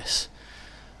OBS,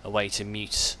 a way to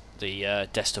mute the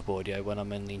desktop audio when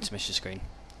I'm in the intermission screen.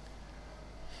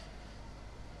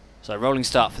 So rolling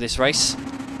start for this race,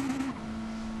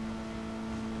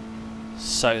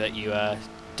 so that you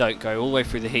don't go all the way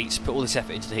through the heats, put all this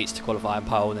effort into the heats to qualify and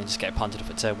pole and then just get punted off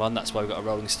at turn 1. That's why we've got a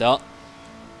rolling start.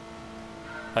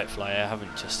 Hopefully I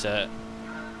haven't just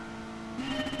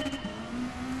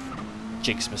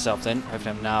jinxed myself then.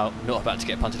 Hopefully I'm now not about to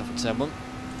get punted off at turn 1.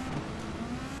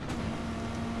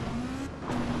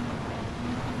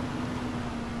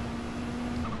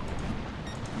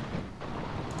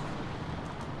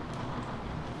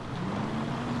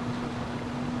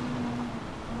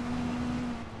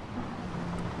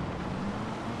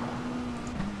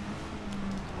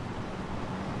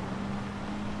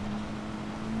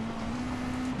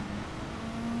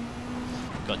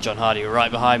 Got John Hardy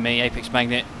right behind me, Apex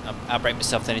Magnet. I'll break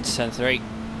myself then into turn 3.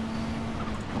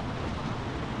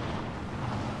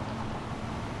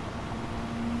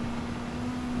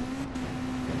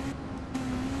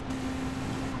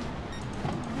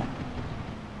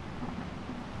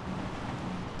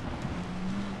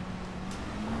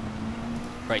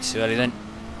 Braked too early then.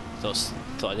 Thought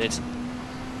I did.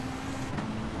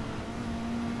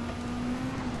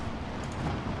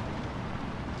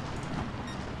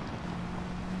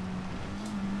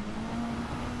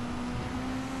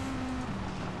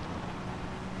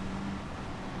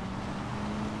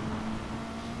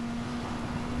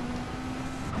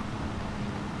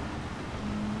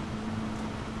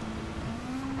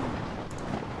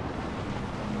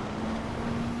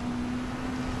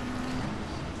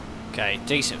 Okay,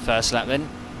 decent first lap then.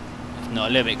 If not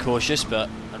a little bit cautious, but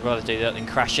I'd rather do that than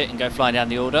crash it and go flying down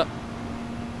the order.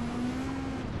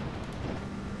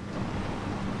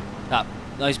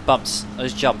 Those bumps,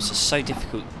 those jumps are so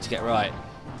difficult to get right.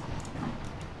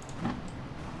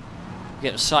 You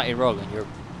get them slightly wrong and you're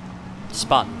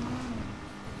spun,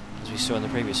 as we saw in the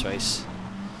previous race.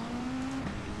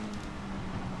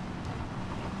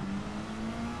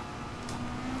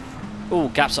 Oh,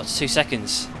 gap's up to 2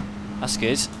 seconds. That's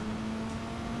good.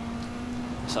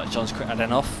 Looks like John's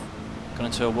adding off. Gone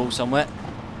into a wall somewhere.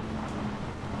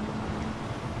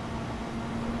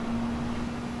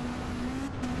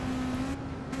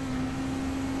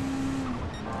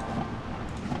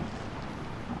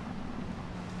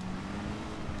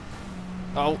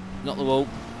 Oh, not the wall.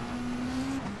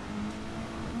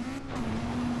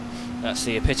 That's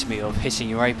the epitome of hitting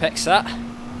your apex, that.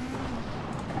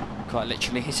 Quite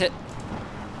literally hit it.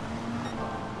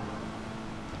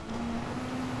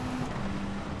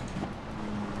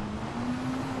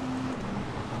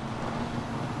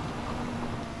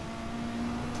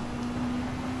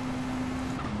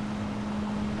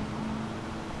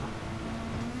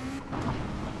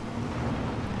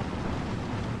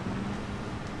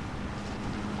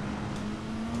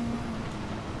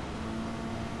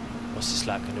 What's this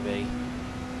lap going to be?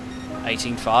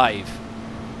 18.5.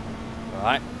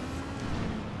 Right.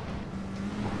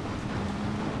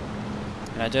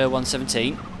 Can I do a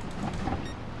 117?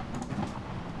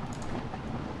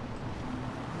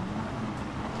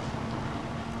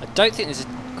 I don't think there's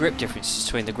a grip difference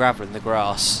between the gravel and the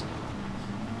grass.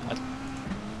 It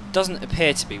doesn't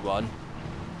appear to be one.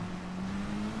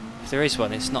 If there is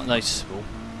one, it's not noticeable.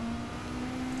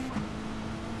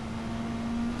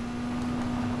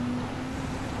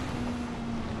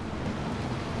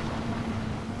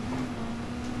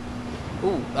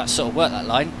 Ooh, that sort of worked, that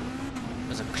line.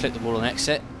 As I clipped the wall on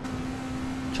exit.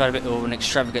 Tried a bit of an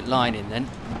extravagant line in then.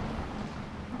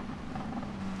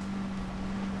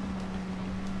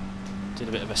 Did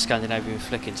a bit of a Scandinavian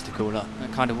flick into the corner.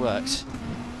 That kind of worked.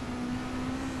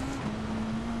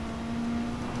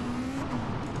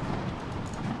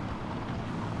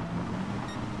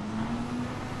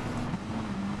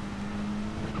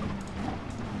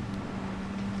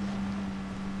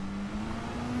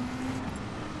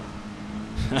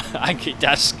 Anki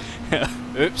Dash.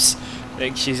 Oops. I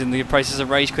think she's in the process of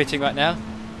rage quitting right now.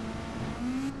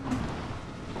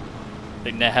 I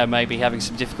think Neha may be having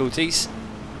some difficulties.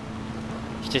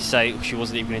 She did say she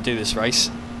wasn't even going to do this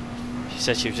race. She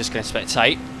said she was just going to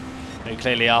spectate. And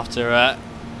clearly after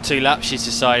 2 laps she's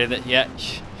decided that, yeah,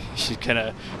 she's going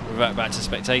to revert back to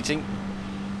spectating.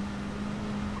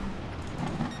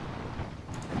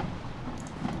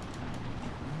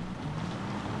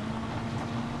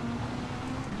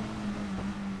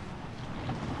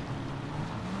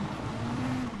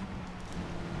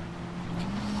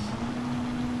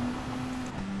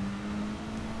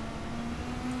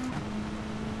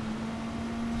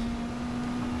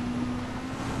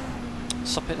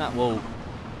 Stop hitting that wall.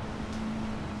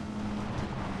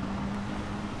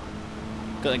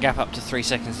 Got the gap up to 3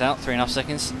 seconds now, 3.5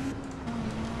 seconds.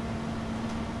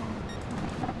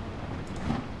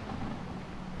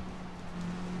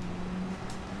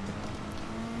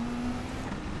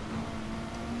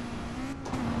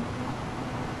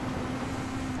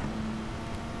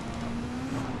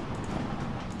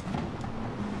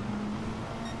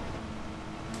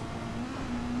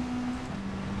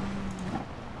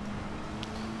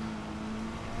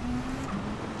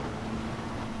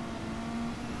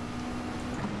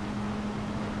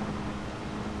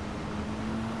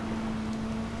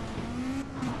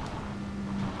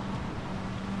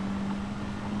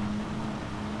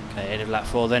 Okay, end of lap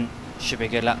 4 then. Should be a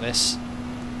good lap this.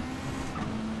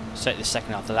 Set the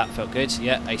second half of the lap, felt good.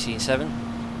 Yeah, 18.7.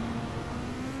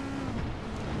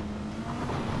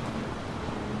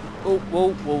 Oh,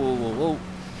 whoa, whoa, whoa, whoa, whoa.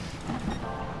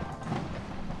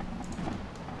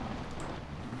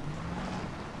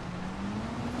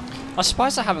 I'm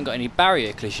surprised I haven't got any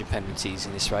barrier collision penalties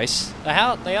in this race.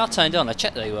 They are turned on, I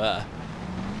checked they were.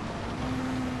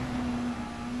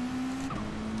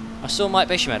 I saw Mike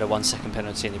Bisham had a 1 second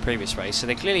penalty in the previous race, so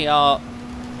they clearly are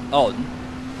on,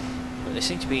 but they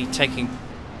seem to be taking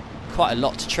quite a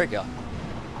lot to trigger.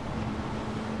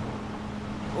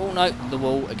 Oh no, the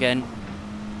wall again.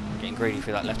 Getting greedy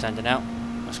for that left-hander now.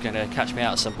 That's going to catch me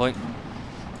out at some point.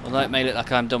 Although it may look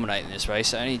like I'm dominating this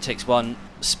race, it only takes 1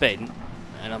 spin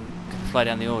and I'm going to fly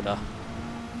down the order.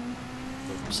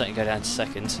 Certainly go down to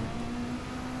second.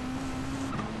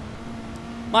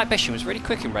 Mike Bisham was really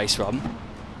quick in race 1.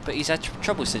 But he's had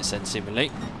trouble since then, seemingly.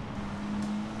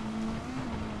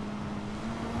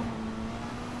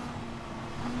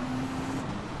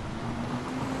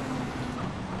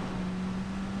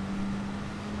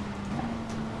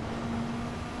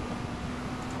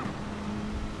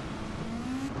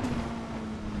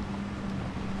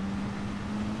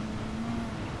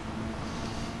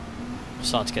 I'm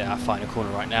starting to get that final corner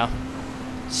right now.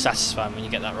 Satisfying when you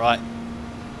get that right.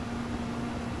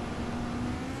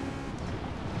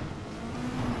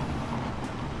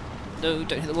 No,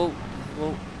 don't hit the wall.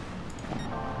 Wall.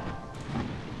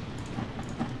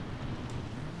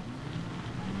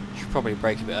 Should probably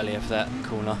brake a bit earlier for that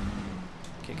corner.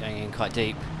 Get going in quite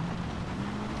deep.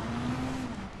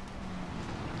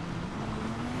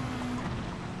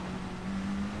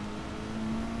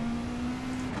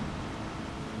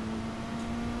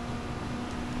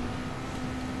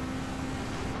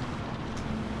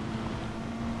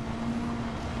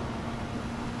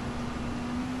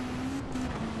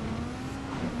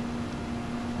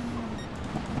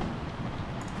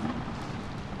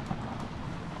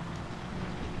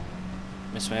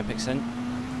 Missed my epics then.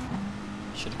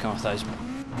 Should have come off those.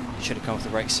 Should have come off the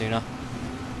brakes sooner.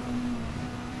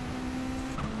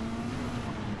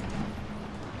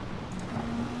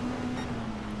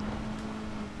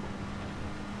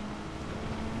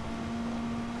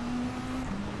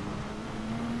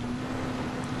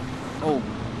 Oh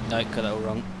no, got that all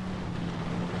wrong.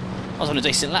 I was on a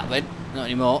decent lap then, not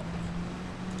anymore.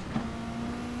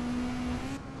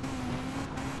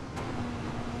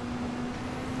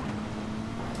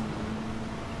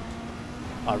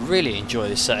 I really enjoy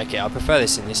this circuit. I prefer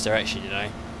this in this direction, you know.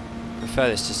 I prefer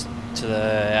this to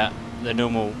the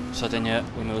normal Sardegna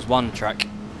Windmills 1 track.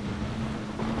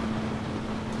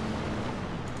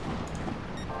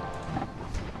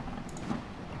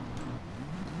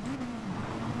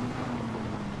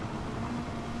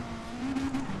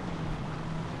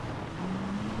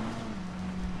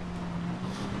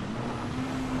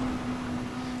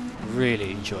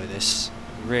 Really enjoy this.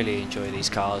 Really enjoy these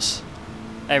cars.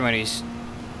 Everyone who's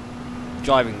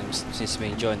driving them seems to be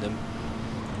enjoying them.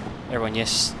 Everyone,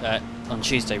 yes, on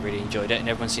Tuesday really enjoyed it, and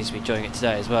everyone seems to be enjoying it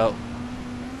today as well.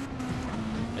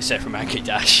 Except for Manky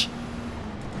Dash.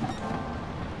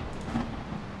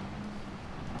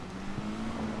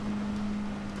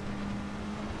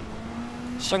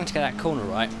 Struggling to get that corner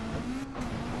right.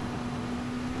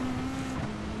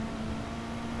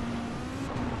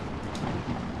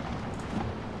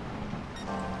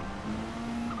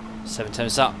 7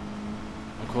 turns up.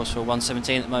 Of course, for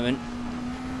 117 at the moment.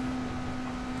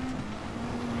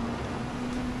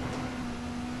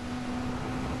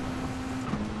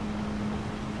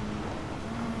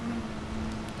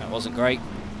 That wasn't great.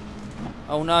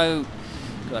 Oh no!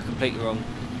 Got that completely wrong.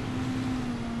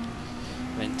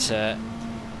 Went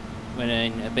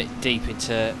in a bit deep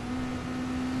into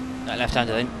that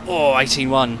left-hander then. Oh,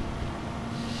 18-1.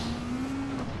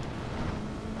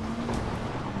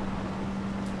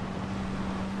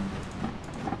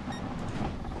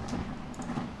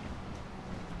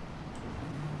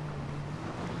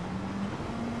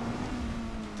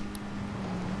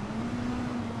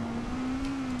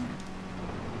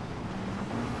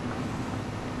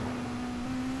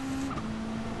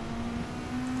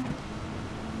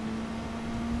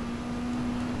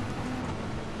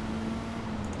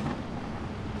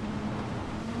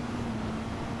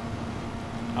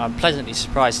 I'm pleasantly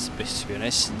surprised, to be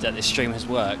honest, that this stream has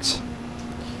worked.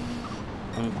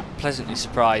 I'm pleasantly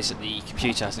surprised that the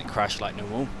computer hasn't crashed like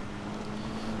normal.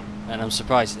 And I'm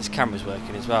surprised that this camera's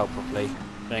working as well properly.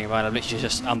 Bearing in mind I've literally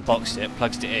just unboxed it,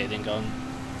 plugged it in and gone,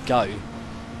 go.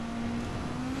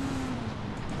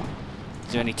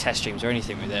 Do any test streams or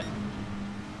anything with it?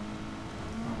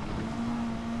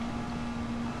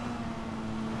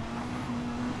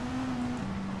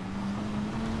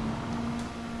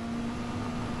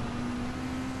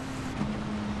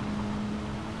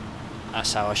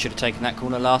 That's how I should have taken that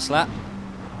corner last lap.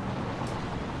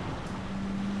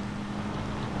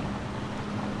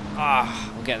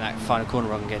 Ah, I'm getting that final corner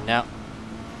wrong again now.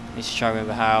 Need to try and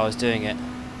remember how I was doing it.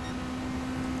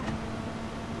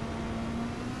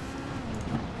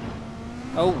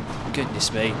 Oh,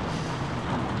 goodness me.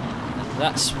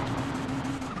 That's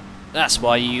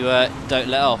why you don't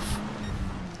let off.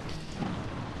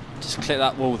 Just click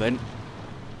that wall then.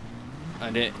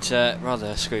 And it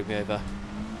rather screwed me over.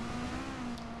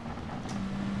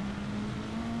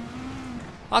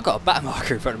 I've got a batter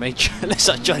marker in front of me. Looks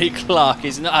like Johnny Clark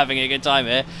is not having a good time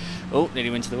here. Oh, nearly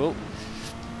went to the wall.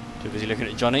 Too busy looking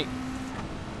at Johnny.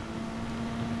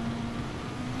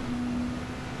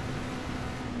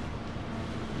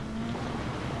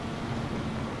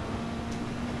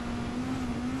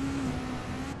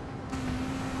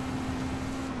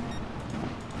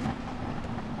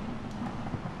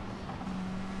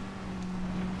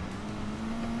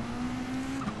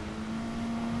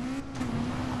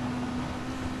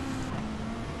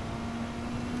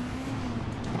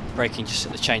 Braking just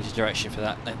at the change of direction for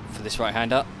that, for this right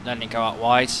hander, letting it go out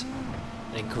wide,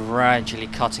 then gradually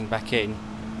cutting back in.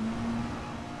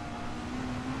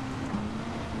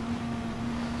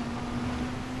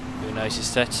 You'll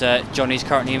notice that Johnny's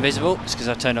currently invisible. It's because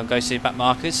I turned on Go See back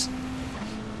markers,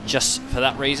 just for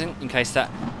that reason, in case that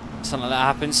something like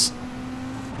that happens.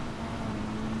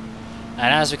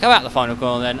 And as we come out the final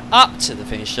corner, then up to the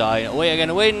finish line, we are going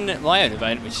to win my own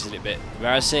event, which is a little bit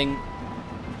embarrassing.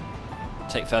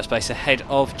 Take first place ahead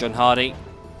of John Hardy.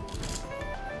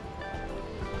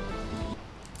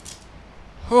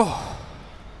 Oh,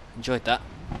 enjoyed that.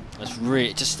 That's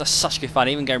really that's such good fun.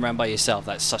 Even going around by yourself,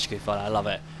 that's such good fun. I love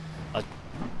it. I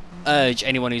urge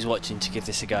anyone who's watching to give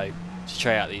this a go, to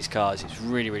try out these cars. It's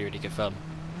really, really, really good fun.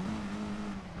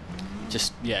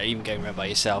 Just yeah, even going around by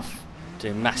yourself,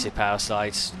 doing massive power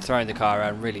slides, throwing the car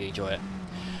around, really enjoy it.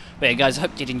 But yeah, guys, I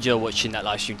hope you did enjoy watching that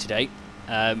live stream today.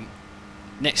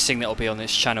 Next thing that will be on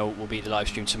this channel will be the live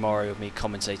stream tomorrow of me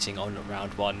commentating on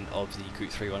round 1 of the Group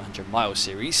 3 100 mile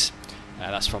series.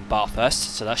 That's from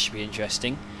Bathurst, so that should be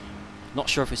interesting. Not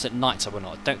sure if it's at night time or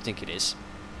not, I don't think it is.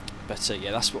 But yeah,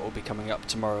 that's what will be coming up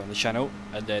tomorrow on the channel,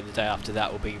 and then the day after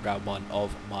that will be round 1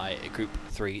 of my Group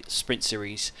 3 sprint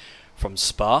series from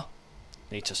Spa.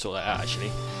 Need to sort that out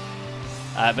actually.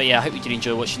 But yeah, I hope you did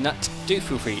enjoy watching that. Do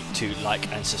feel free to like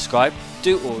and subscribe,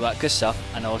 do all that good stuff,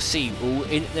 and I'll see you all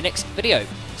in the next video.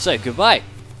 So goodbye,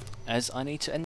 as I need to end